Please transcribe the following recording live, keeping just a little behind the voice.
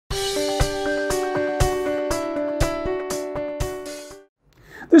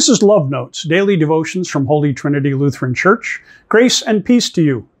This is Love Notes, daily devotions from Holy Trinity Lutheran Church. Grace and peace to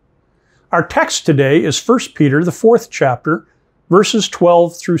you. Our text today is 1 Peter, the 4th chapter, verses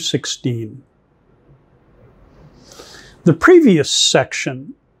 12 through 16. The previous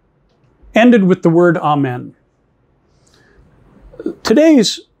section ended with the word Amen.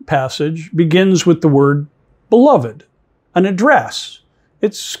 Today's passage begins with the word beloved, an address.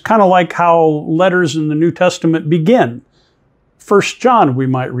 It's kind of like how letters in the New Testament begin. 1 John, we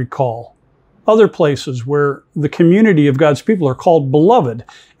might recall. Other places where the community of God's people are called beloved,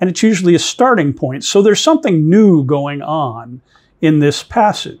 and it's usually a starting point. So there's something new going on in this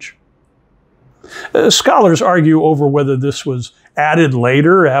passage. Scholars argue over whether this was added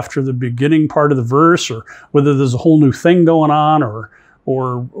later after the beginning part of the verse, or whether there's a whole new thing going on,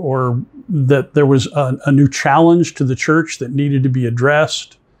 or that there was a new challenge to the church that needed to be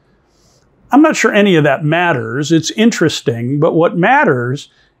addressed. I'm not sure any of that matters. It's interesting, but what matters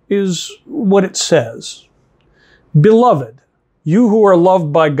is what it says. Beloved, you who are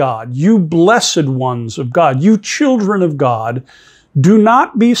loved by God, you blessed ones of God, you children of God, do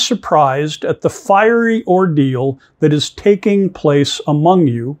not be surprised at the fiery ordeal that is taking place among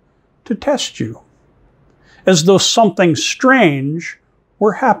you to test you, as though something strange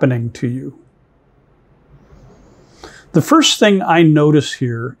were happening to you. The first thing I notice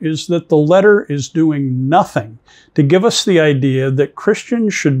here is that the letter is doing nothing to give us the idea that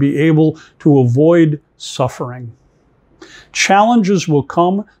Christians should be able to avoid suffering. Challenges will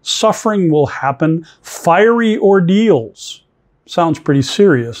come, suffering will happen, fiery ordeals, sounds pretty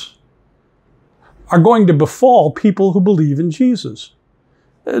serious, are going to befall people who believe in Jesus.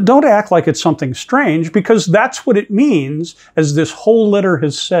 Don't act like it's something strange, because that's what it means, as this whole letter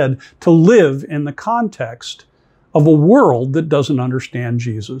has said, to live in the context of a world that doesn't understand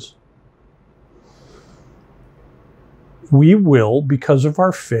Jesus. We will, because of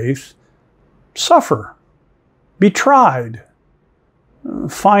our faith, suffer, be tried,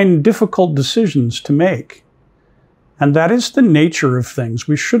 find difficult decisions to make. And that is the nature of things.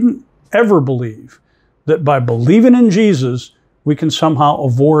 We shouldn't ever believe that by believing in Jesus, we can somehow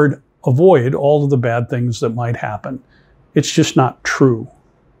avoid all of the bad things that might happen. It's just not true.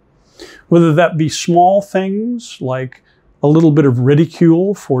 Whether that be small things like a little bit of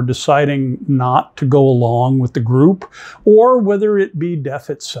ridicule for deciding not to go along with the group, or whether it be death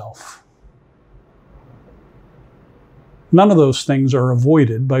itself. None of those things are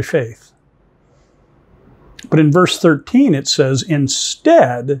avoided by faith. But in verse 13 it says,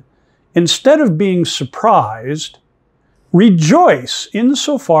 instead of being surprised, rejoice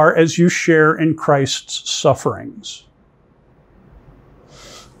insofar as you share in Christ's sufferings.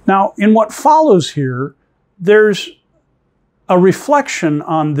 Now, in what follows here, there's a reflection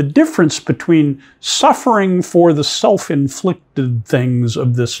on the difference between suffering for the self-inflicted things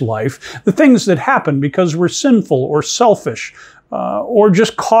of this life, the things that happen because we're sinful or selfish, or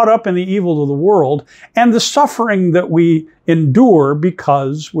just caught up in the evil of the world, and the suffering that we endure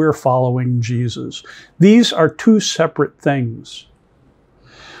because we're following Jesus. These are two separate things.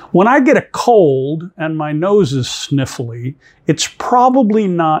 When I get a cold and my nose is sniffly, it's probably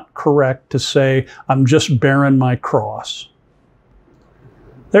not correct to say, I'm just bearing my cross.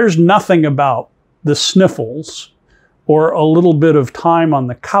 There's nothing about the sniffles or a little bit of time on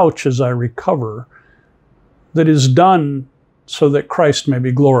the couch as I recover that is done so that Christ may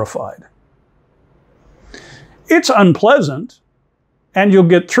be glorified. It's unpleasant, and you'll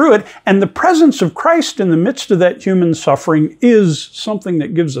get through it. And the presence of Christ in the midst of that human suffering is something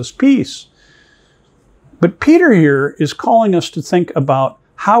that gives us peace. But Peter here is calling us to think about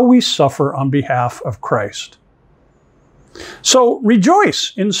how we suffer on behalf of Christ. So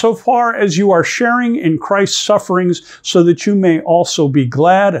rejoice insofar as you are sharing in Christ's sufferings, so that you may also be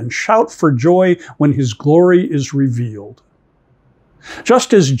glad and shout for joy when his glory is revealed.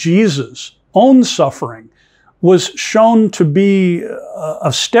 Just as Jesus' own suffering was shown to be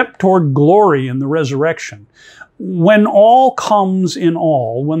a step toward glory in the resurrection, when all comes in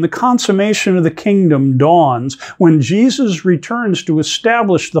all, when the consummation of the kingdom dawns, when Jesus returns to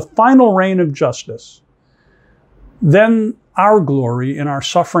establish the final reign of justice, then our glory in our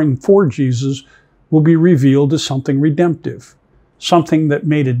suffering for Jesus will be revealed as something redemptive, something that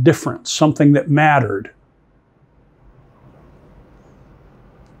made a difference, something that mattered.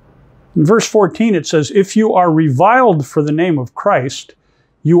 In verse 14 it says, if you are reviled for the name of Christ,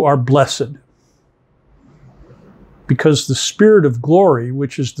 you are blessed, because the Spirit of glory,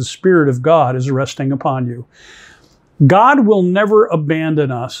 which is the Spirit of God, is resting upon you. God will never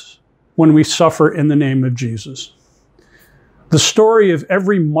abandon us when we suffer in the name of Jesus. The story of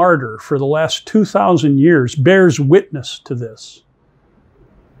every martyr for the last 2,000 years bears witness to this.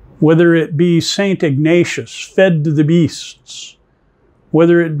 whether it be St. Ignatius, fed to the beasts,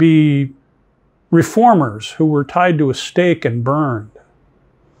 whether it be reformers who were tied to a stake and burned,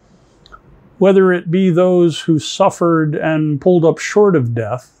 whether it be those who suffered and pulled up short of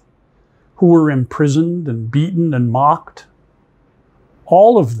death, who were imprisoned and beaten and mocked,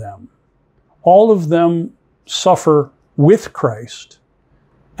 all of them suffer with Christ,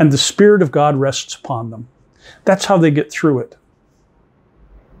 and the Spirit of God rests upon them. That's how they get through it.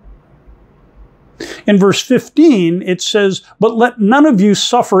 In verse 15, it says, "But let none of you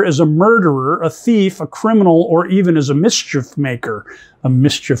suffer as a murderer, a thief, a criminal, or even as a mischief maker." A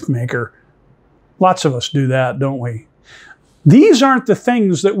mischief maker. Lots of us do that, don't we? These aren't the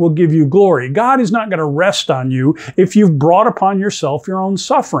things that will give you glory. God is not going to rest on you if you've brought upon yourself your own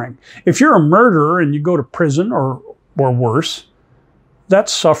suffering. If you're a murderer and you go to prison or worse, that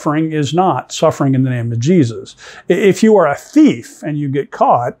suffering is not suffering in the name of Jesus. If you are a thief and you get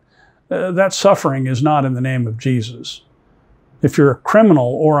caught, that suffering is not in the name of Jesus. If you're a criminal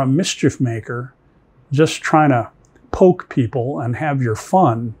or a mischief maker, just trying to poke people and have your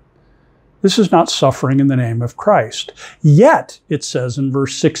fun, this is not suffering in the name of Christ. Yet, it says in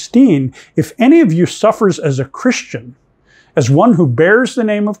verse 16, "If any of you suffers as a Christian, as one who bears the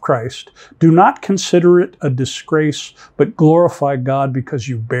name of Christ, do not consider it a disgrace, but glorify God because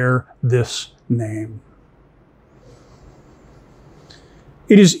you bear this name."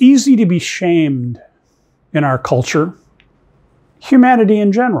 It is easy to be shamed in our culture, humanity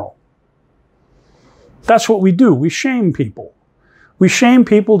in general. That's what we do. We shame people. We shame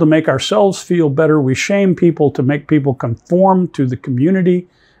people to make ourselves feel better. We shame people to make people conform to the community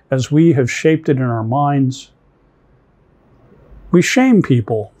as we have shaped it in our minds. We shame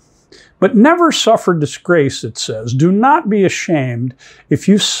people, but never suffer disgrace, it says. Do not be ashamed if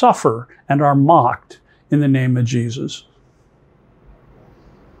you suffer and are mocked in the name of Jesus.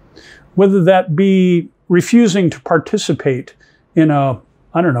 Whether that be refusing to participate in a,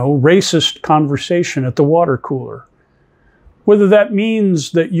 racist conversation at the water cooler, whether that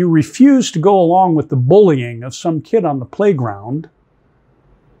means that you refuse to go along with the bullying of some kid on the playground,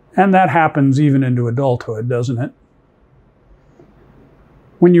 and that happens even into adulthood, doesn't it?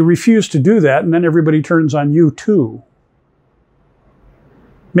 When you refuse to do that, and then everybody turns on you too.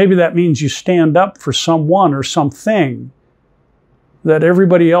 Maybe that means you stand up for someone or something that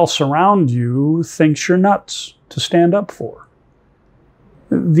everybody else around you thinks you're nuts to stand up for.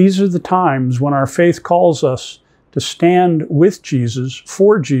 These are the times when our faith calls us to stand with Jesus,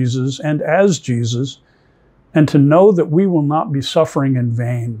 for Jesus, and as Jesus, and to know that we will not be suffering in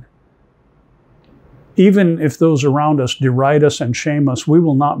vain. Even if those around us deride us and shame us, we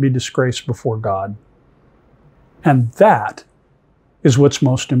will not be disgraced before God. And that is what's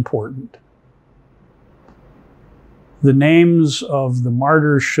most important. The names of the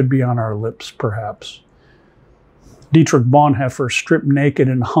martyrs should be on our lips, perhaps. Dietrich Bonhoeffer, stripped naked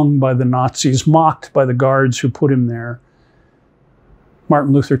and hung by the Nazis, mocked by the guards who put him there.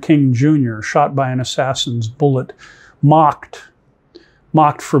 Martin Luther King Jr., shot by an assassin's bullet, mocked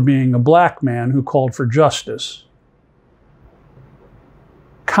for being a black man who called for justice.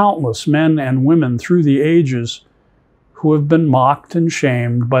 Countless men and women through the ages who have been mocked and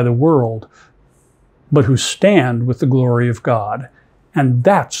shamed by the world, but who stand with the glory of God. And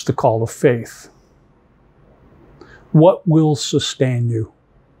that's the call of faith. What will sustain you?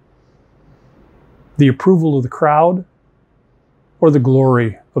 The approval of the crowd or the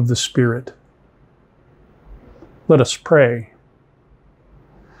glory of the Spirit? Let us pray.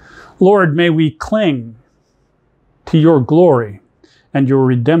 Lord, may we cling to your glory and your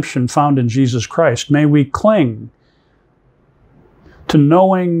redemption found in Jesus Christ. May we cling to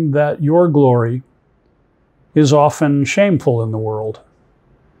knowing that your glory is often shameful in the world.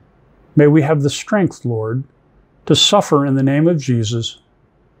 May we have the strength, Lord, to suffer in the name of Jesus,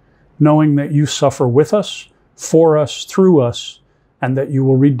 knowing that you suffer with us, for us, through us, and that you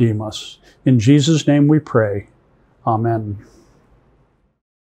will redeem us. In Jesus' name we pray. Amen.